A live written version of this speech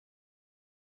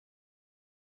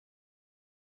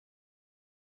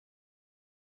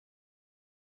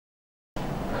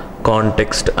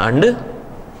context and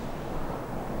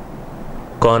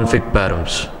config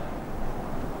params.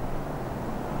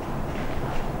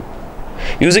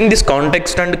 Using this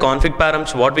context and config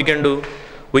params, what we can do?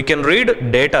 We can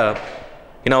read data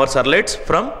in our servlets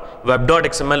from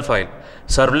web.xml file.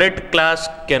 Servlet class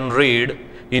can read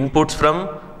inputs from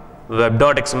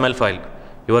web.xml file.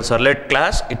 Your servlet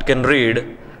class, it can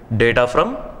read data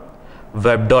from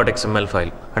web.xml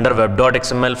file. Under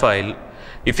web.xml file,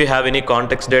 if you have any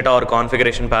context data or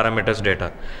configuration parameters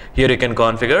data, here you can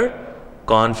configure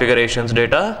configurations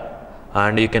data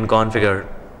and you can configure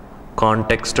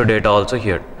context data also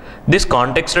here. This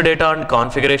context data and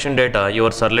configuration data your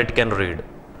servlet can read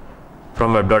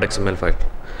from web.xml file.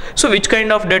 So which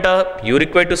kind of data you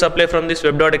require to supply from this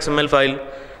web.xml file?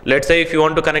 Let's say if you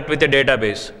want to connect with a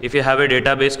database, if you have a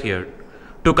database here,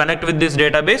 to connect with this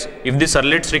database, if the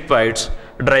servlets requires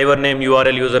driver name,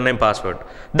 URL, username, password,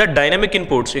 the dynamic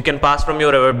inputs you can pass from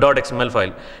your web.xml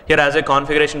file. Here as a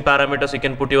configuration parameters, you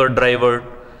can put your driver,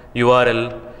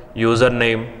 URL,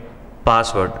 username,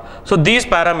 password. So these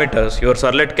parameters your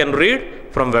servlet can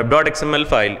read from web.xml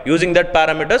file. Using that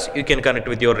parameters, you can connect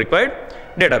with your required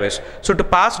database. So to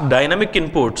pass dynamic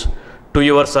inputs to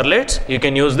your servlets, you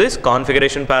can use this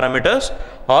configuration parameters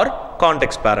or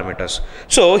context parameters.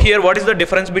 So here what is the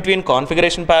difference between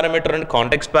configuration parameter and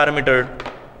context parameter?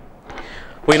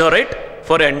 We know, right?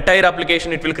 For entire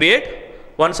application it will create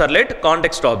one servlet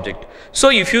context object. So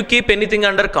if you keep anything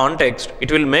under context,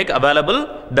 it will make available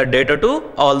the data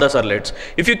to all the servlets.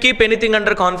 If you keep anything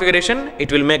under configuration,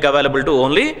 it will make available to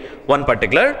only one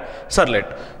particular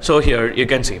servlet. So here you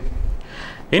can see,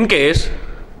 in case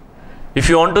if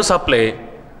you want to supply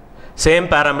same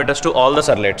parameters to all the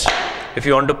servlets, if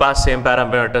you want to pass same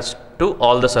parameters to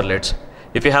all the servlets,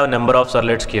 if you have number of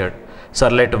servlets here,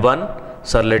 servlet 1,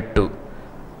 servlet 2.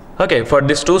 Okay, for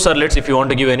these two servlets, if you want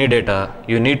to give any data,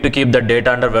 you need to keep the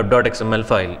data under web.xml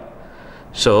file.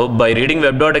 So by reading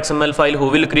web.xml file, who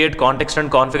will create context and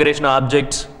configuration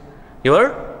objects?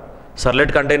 Your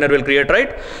servlet container will create,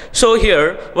 right? So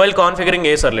here, while configuring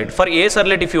a servlet, for a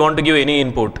servlet, if you want to give any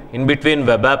input in between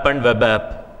web app and web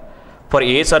app, for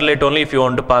a servlet only if you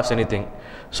want to pass anything.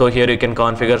 So here you can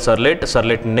configure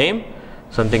servlet name,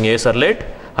 something a servlet,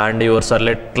 and your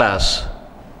servlet class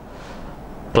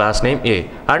name A.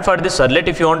 And for this servlet,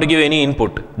 if you want to give any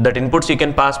input, that inputs you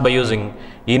can pass by using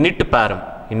init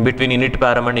param. In between init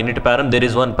param and init param, there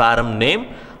is one param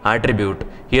name attribute.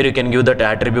 Here you can give that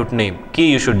attribute name.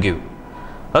 Key you should give.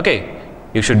 Okay,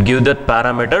 you should give that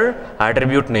parameter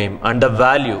attribute name, and the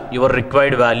value, your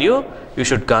required value, you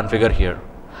should configure here.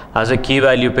 As a key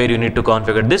value pair, you need to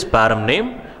configure this param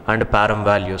name and param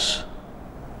values.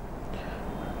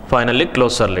 Finally,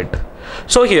 close servlet.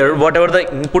 So here, whatever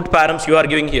the input params you are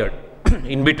giving here,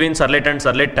 in between servlet and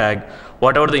servlet tag,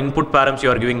 whatever the input params you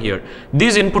are giving here,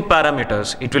 these input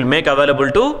parameters, it will make available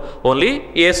to only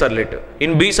a servlet.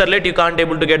 In B servlet, you can't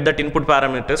able to get that input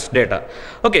parameters data.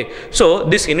 Okay, so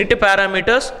this init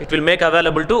parameters, it will make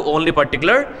available to only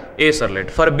particular a servlet.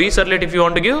 For B servlet, if you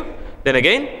want to give, then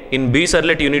again, in B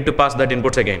servlet, you need to pass that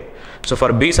inputs again. So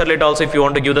for B servlet also, if you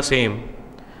want to give the same,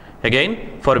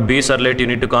 again, for B servlet, you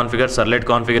need to configure servlet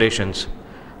configurations,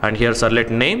 and here servlet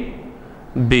name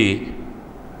B.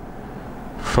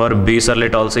 For B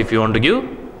servlet also, if you want to give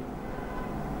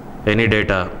any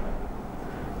data,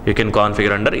 you can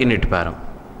configure under init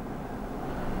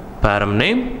param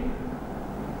name.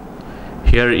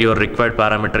 Here your required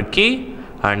parameter key,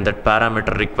 and that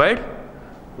parameter required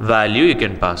value you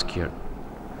can pass here,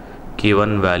 key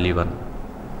 1, value 1.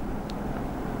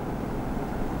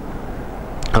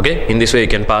 Okay, in this way you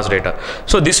can pass data.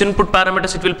 So this input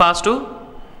parameters it will pass to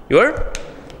your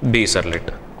B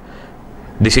servlet.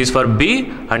 This is for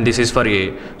B and this is for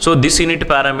A. So this init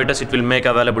parameters it will make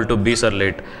available to B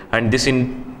servlet, and this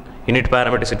init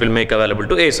parameters it will make available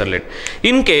to A servlet.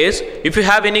 In case if you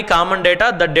have any common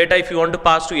data, that data if you want to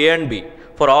pass to A and B,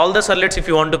 for all the servlets if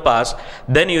you want to pass,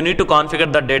 then you need to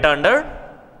configure that data under,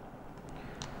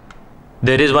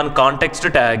 there is one context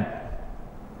tag,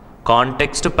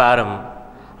 context param.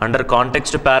 Under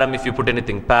context param, if you put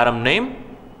anything, param name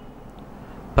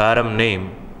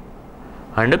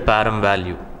and param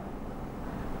value.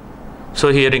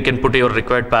 So here you can put your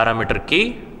required parameter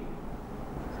key,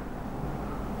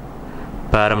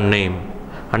 param name,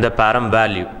 and the param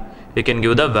value. You can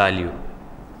give the value.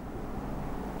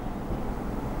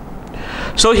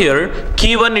 So here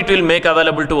key 1 it will make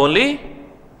available to only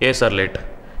a servlet.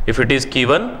 If it is key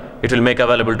 1, it will make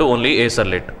available to only a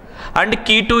servlet. And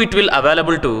key 2 it will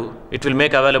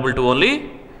make available to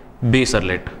only B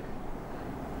servlet.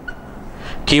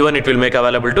 Key 1 it will make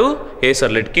available to A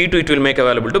servlet, key 2 it will make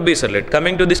available to B servlet.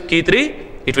 Coming to this key 3,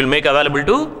 it will make available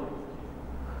to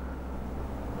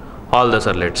all the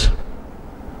servlets.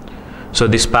 So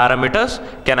these parameters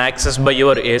can access by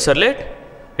your A servlet,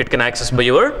 it can access by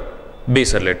your B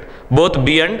servlet. Both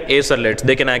B and A servlets,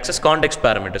 they can access context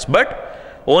parameters,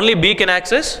 but only B can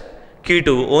access key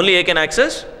 2, only A can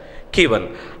access key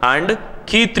 1, and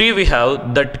key 3 we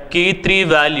have that key 3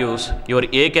 values your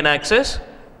A can access,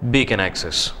 B can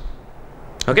access.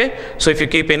 Okay, so if you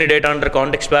keep any data under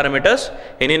context parameters,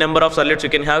 any number of servlets you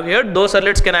can have here, those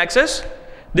servlets can access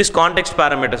this context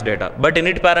parameters data, but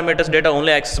init parameters data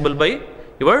only accessible by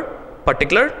your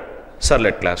particular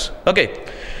servlet class. Okay.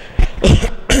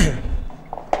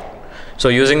 So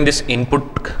using this input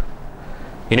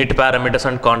init parameters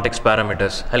and context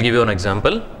parameters, I'll give you an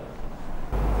example.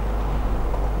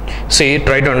 See,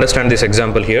 try to understand this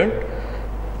example here.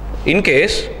 In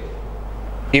case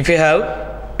if you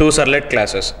have two servlet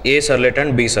classes, A servlet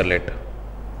and B servlet.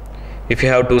 If you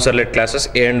have two servlet classes,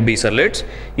 A and B servlets,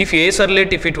 if A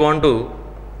servlet, if it want to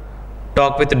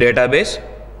talk with the database,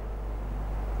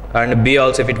 and B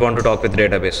also if it want to talk with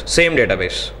database, same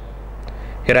database.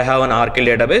 Here I have an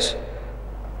RKL database.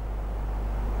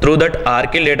 Through that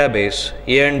RKL database,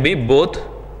 A and B both,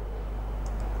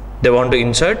 they want to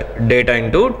insert data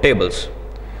into tables.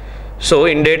 So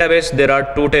in database there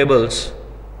are two tables.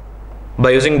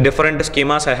 By using different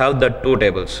schemas, I have the two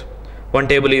tables. One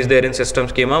table is there in system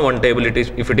schema, one table it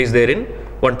is if it is there in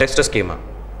one test schema.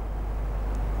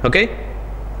 Okay,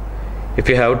 if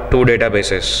you have two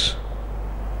databases,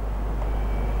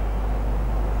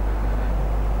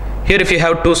 here if you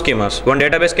have two schemas, one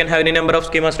database can have any number of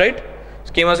schemas, right?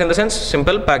 Schemas in the sense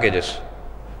simple packages,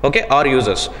 okay, or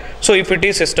users. So if it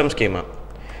is system schema,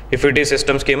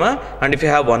 and if you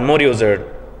have one more user,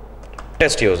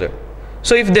 test user.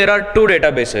 So if there are two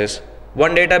databases,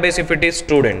 one database if it is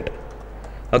student,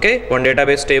 okay, one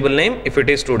database table name if it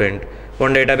is student,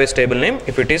 one database table name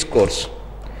if it is course.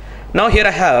 Now here I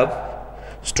have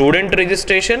student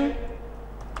registration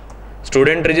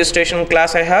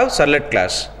class, I have servlet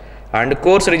class, and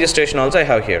course registration also I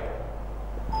have here.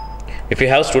 If you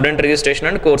have student registration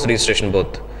and course registration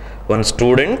both, one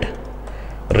student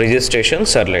registration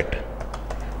servlet,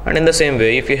 and in the same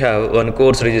way if you have one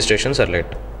course registration servlet,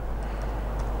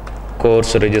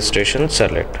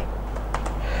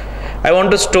 I want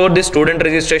to store this student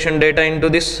registration data into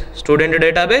this student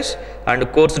database,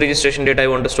 and course registration data I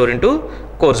want to store into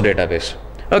course database.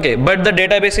 Okay, but the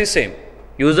database is same,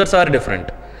 users are different.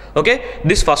 Okay,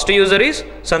 this first user is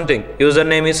something,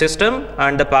 username is system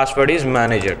and the password is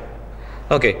manager.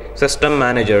 Okay, system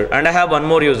manager, and I have one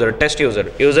more user, test user,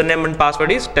 username and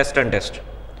password is test and test.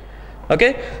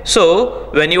 Okay,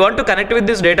 so when you want to connect with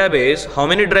this database, how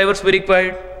many drivers we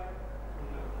required?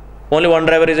 Only one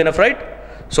driver is enough, right?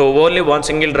 So only one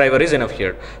single driver is enough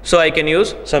here. So I can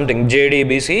use something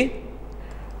JDBC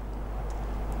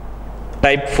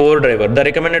type 4 driver. The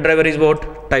recommended driver is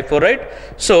what? Type 4, right?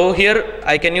 So here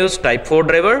I can use type 4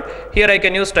 driver, here I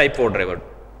can use type 4 driver.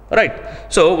 Right.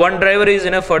 So one driver is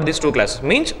enough for these two classes,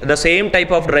 means the same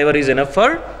type of driver is enough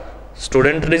for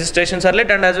student registration servlet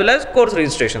and as well as course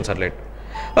registration servlet.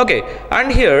 Okay,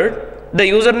 and here the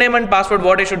username and password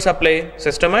what I should supply?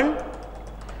 System and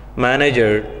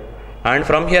manager, and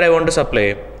from here I want to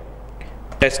supply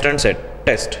test and set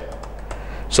test.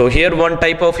 So here one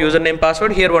type of username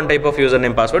password, here one type of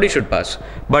username password you should pass,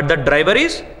 but the driver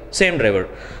is same driver.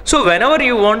 So whenever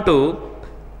you want to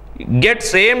get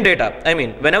same data, I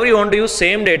mean whenever you want to use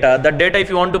same data, that data if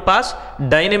you want to pass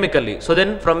dynamically, so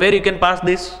then from where you can pass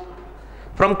this?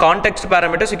 From context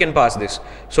parameters you can pass this.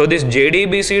 So this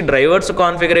JDBC drivers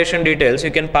configuration details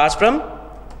you can pass from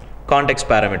context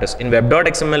parameters. In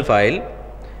web.xml file,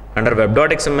 under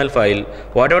web.xml file,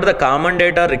 whatever the common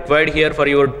data required here for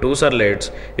your two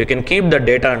servlets, you can keep the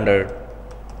data under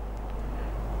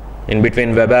in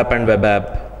between web app and web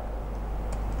app.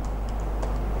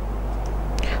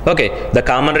 Okay, the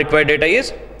common required data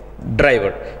is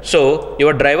driver. So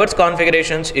your drivers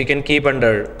configurations you can keep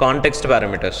under context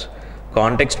parameters.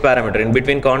 Context parameter, in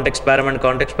between context param and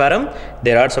context param,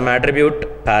 there are some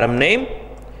attribute param name,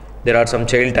 there are some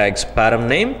child tags param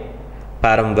name,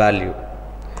 param value,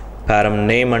 param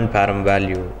name and param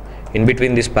value. In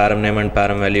between this param name and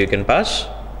param value you can pass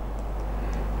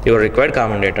your required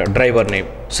common data. Driver name,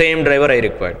 same driver I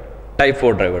required, type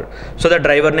 4 driver. So the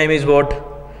driver name is what?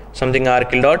 Something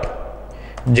RKL dot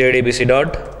JDBC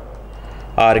dot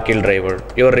RKL driver.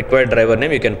 Your required driver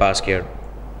name you can pass here.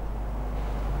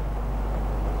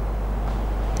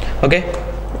 Okay,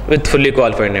 with fully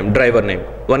qualified name, driver name.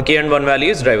 One key and one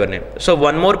value is driver name. So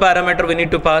one more parameter we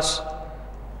need to pass,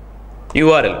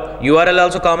 URL. URL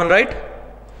also common, right?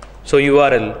 So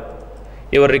URL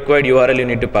your required URL you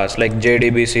need to pass, like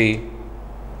JDBC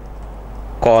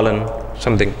colon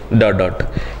something dot dot,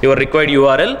 your required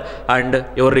URL and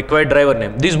your required driver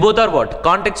name. These both are what?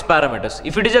 Context parameters.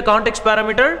 If it is a context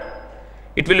parameter,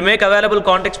 it will make available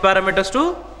context parameters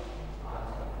to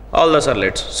all the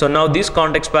servlets. So now these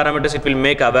context parameters it will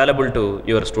make available to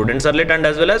your student servlet and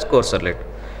as well as course servlet.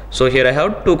 So here I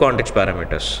have two context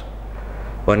parameters.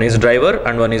 One is driver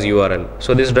and one is URL.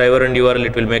 So this driver and URL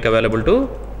it will make available to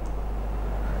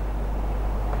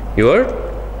your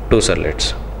two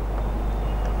servlets.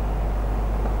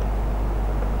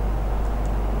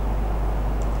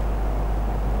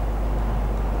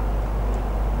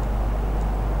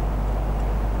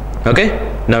 Okay,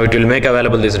 now it will make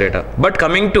available this data. But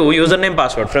coming to username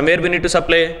password, from where we need to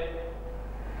supply?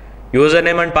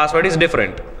 Username and password is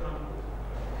different.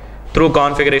 Through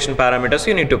configuration parameters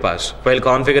you need to pass. While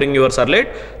configuring your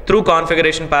servlet, through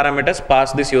configuration parameters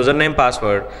pass this username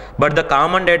password, but the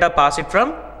common data pass it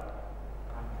from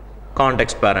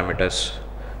context parameters.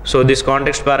 So this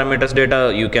context parameters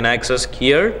data you can access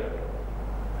here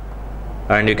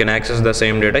and you can access the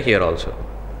same data here also.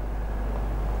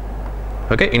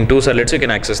 Okay, in two servlets you can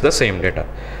access the same data.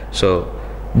 So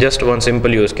just one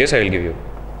simple use case I will give you.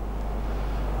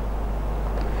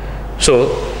 So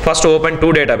first open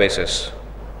two databases.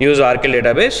 Use Oracle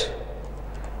database,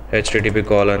 http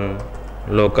colon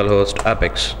localhost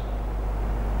apex.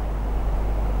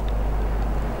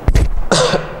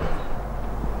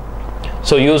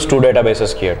 So use two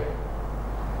databases here.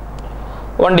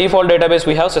 One default database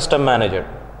we have system manager,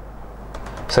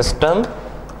 system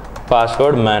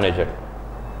password manager.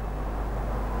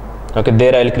 Okay,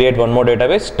 there I will create one more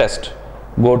database, test.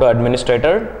 Go to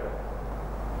administrator,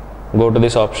 go to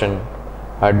this option,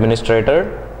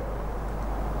 administrator,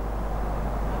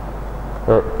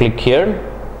 click here,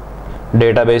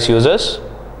 database users,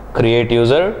 create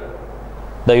user,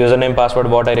 the username password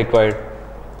what I required,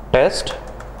 test,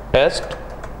 test,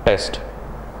 test,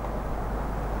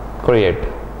 create.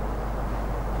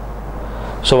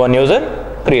 So one user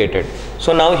created.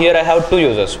 So now here I have two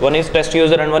users, one is test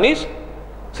user and one is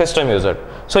system user.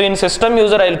 So in system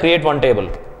user I will create one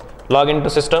table, log into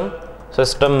system,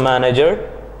 system manager,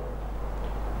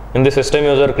 in the system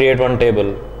user create one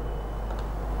table,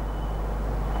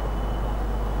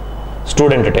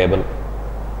 student table.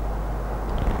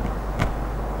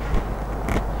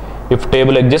 If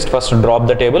table exists, first drop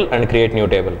the table and create new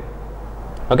table.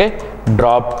 Okay,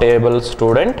 drop table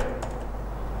student,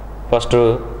 first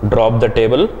drop the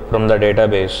table from the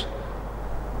database.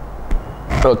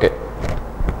 Okay,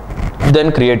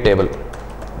 then create table,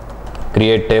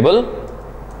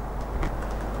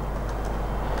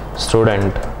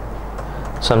 student,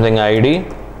 something ID,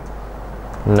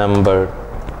 number,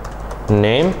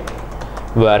 name,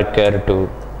 varchar2,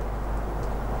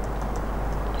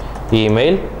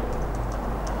 email,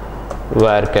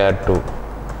 varchar2.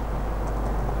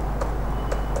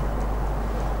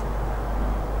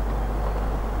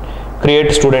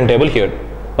 Create student table here.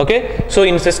 Okay, so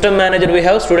in system manager we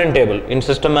have student table, in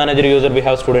system manager user we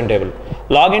have student table.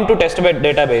 Log into test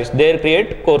database, there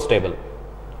create course table.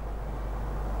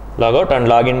 Log out and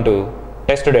log into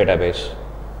test database,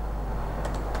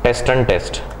 test and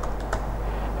test.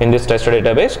 In this test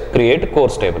database create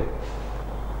course table.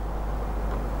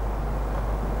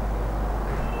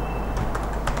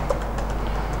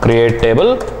 Create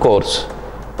table course,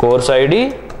 course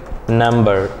ID,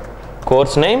 number,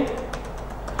 course name,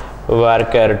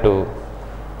 varchar2,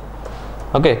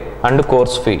 okay, and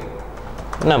course fee,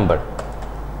 number.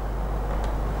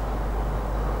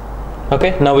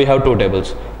 Okay, now we have two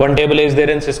tables. One table is there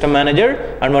in system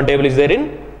manager and one table is there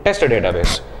in test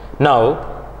database. Now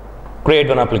create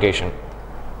one application.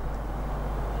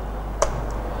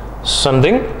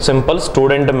 Something simple,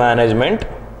 student management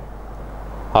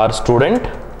or student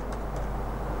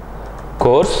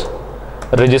course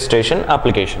registration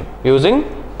application using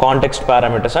context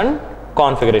parameters and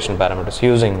configuration parameters,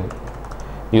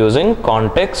 using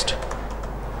context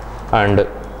and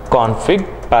config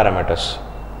parameters,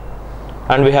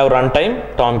 and we have runtime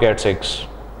Tomcat 6,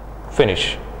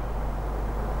 finish.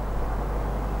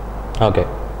 Okay,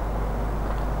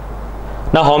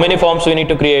 now how many forms we need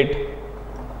to create?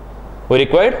 We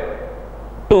required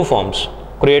two forms.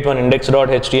 Create one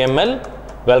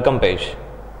index.html welcome page,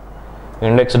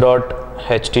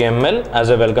 index.html as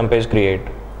a welcome page create,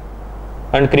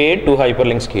 and create two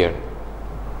hyperlinks here.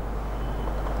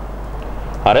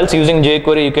 Or else using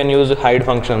jQuery you can use hide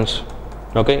functions.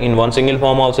 Okay, in one single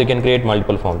form also you can create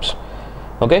multiple forms.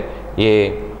 Okay,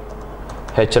 a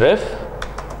href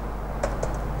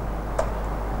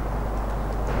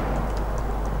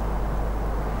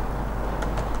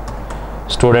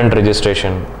student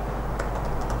registration,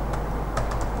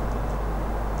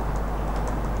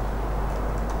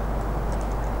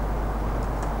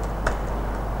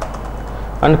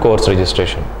 and course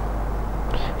registration.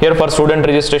 Here for student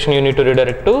registration you need to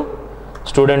redirect to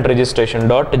student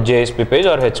registration.jsp page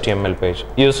or HTML page.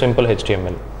 Use simple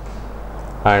HTML.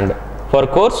 And for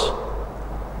course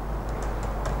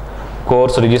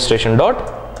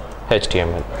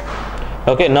registration.html.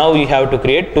 Okay, now we have to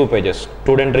create two pages,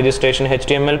 student registration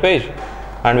HTML page,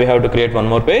 and we have to create one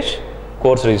more page,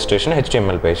 course registration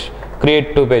HTML page.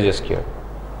 Create two pages here,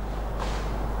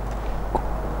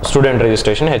 student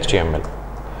registration HTML.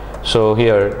 So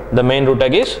here the main root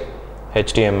tag is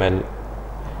HTML,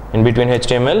 in between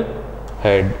HTML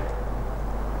head,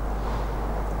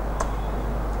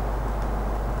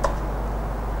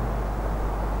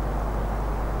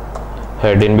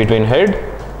 in between head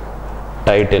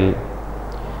title.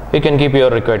 You can keep your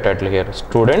required title here,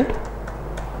 student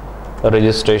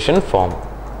registration form.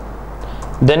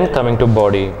 Then coming to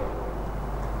body,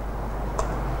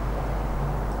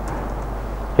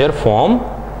 here form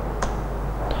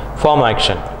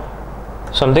action,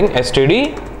 something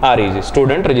std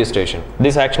student registration.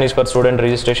 This action is for student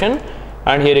registration,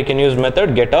 and here you can use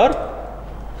method get or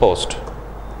post.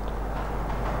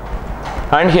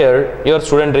 And here your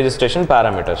student registration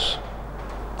parameters.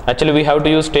 Actually we have to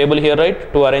use table here,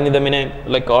 right, to arrange them in a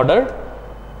like order,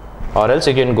 or else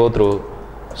you can go through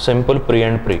simple pre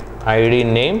and pre. ID,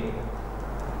 name,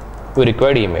 we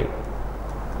required email.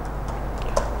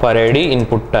 For ID,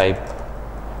 input type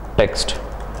text,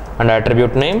 and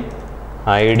attribute name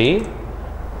ID.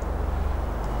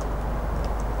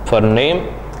 For name,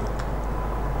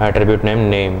 attribute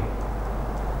name,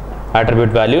 attribute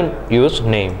value use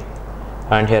name,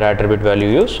 and here attribute value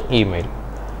use email.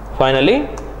 Finally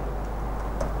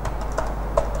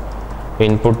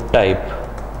input type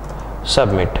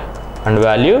submit, and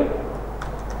value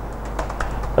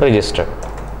register.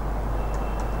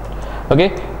 Okay,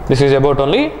 this is about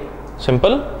only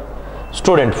simple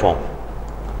student form,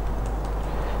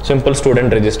 simple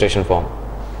student registration form.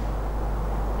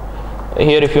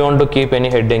 Here if you want to keep any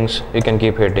headings, you can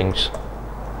keep headings,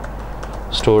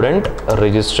 student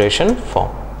registration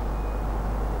form.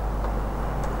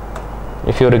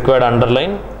 If you require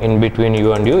underline in between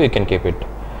you and you can keep it.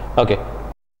 Okay,